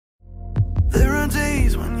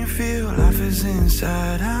you feel life is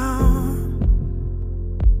inside out.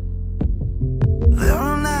 There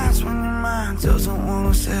are nights when your mind doesn't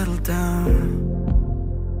want to settle down.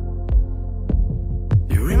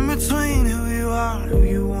 You're in between who you are and who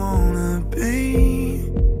you wanna be.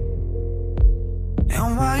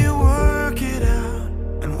 And while you work it out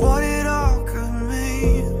and what it all could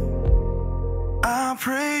mean, I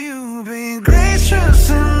pray you be gracious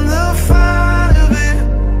in the fight of it,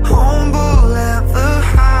 humble at the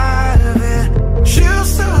height of it,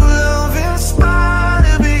 choose to love in spite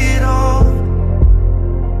of it all.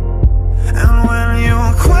 And when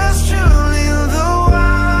you're questioning the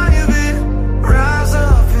why of it, rise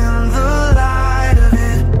up in the light of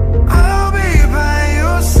it. I'll be by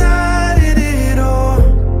your side in it all.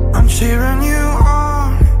 I'm cheering you on.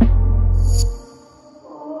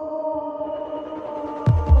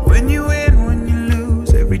 When you win, when you lose,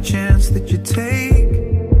 every chance that you take.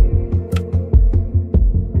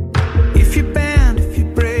 If you bend, if you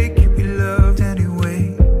break, you'll be loved anyway.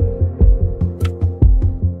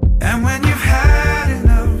 And when you've had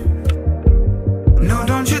enough, no,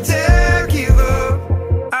 don't you dare give up.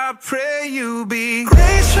 I pray you be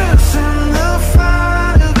gracious in the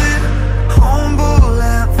fight of it, humble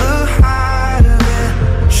at the height of it,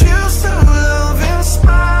 choose to love in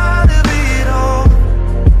spite of it all.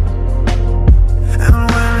 And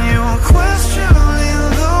when you're questioning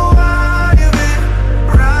the why of it,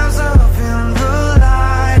 rise up in the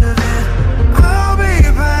light of it. I'll be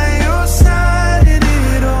by your side in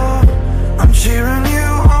it all. I'm cheering you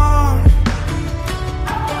on.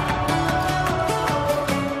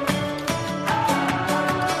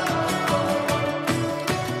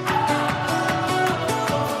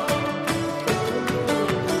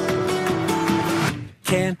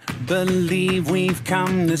 Can't believe we've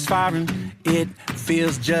come this far, and it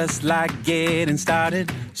feels just like getting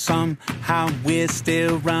started. Somehow we're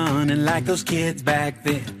still running like those kids back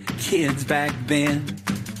then, kids back then.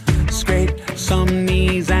 Scrape some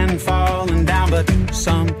knees and falling down, but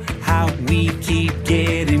somehow we keep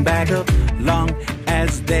getting back up. Long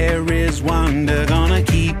as there is wonder, gonna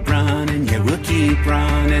keep running, yeah, we'll keep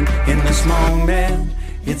running. In this moment,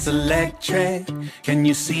 it's electric. Can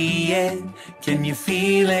you see it? Can you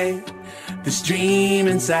feel it? This dream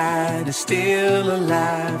inside is still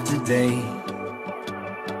alive today.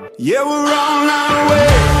 Yeah, we're on our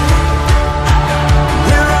way.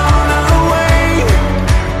 We're on our way.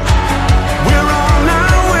 We're on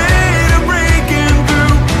our way to breaking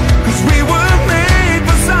through. 'Cause we were made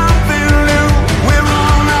for something new. We're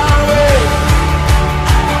on our way.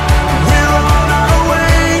 We're on our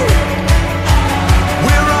way.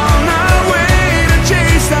 We're on our way to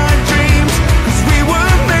chase our dreams. 'Cause we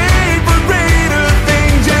were made for greater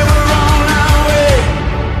things. Yeah, we're on our way.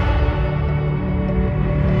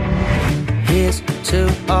 Here's to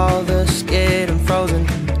all the scared and frozen,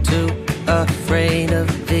 too afraid of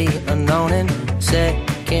the unknown and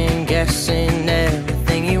second guessing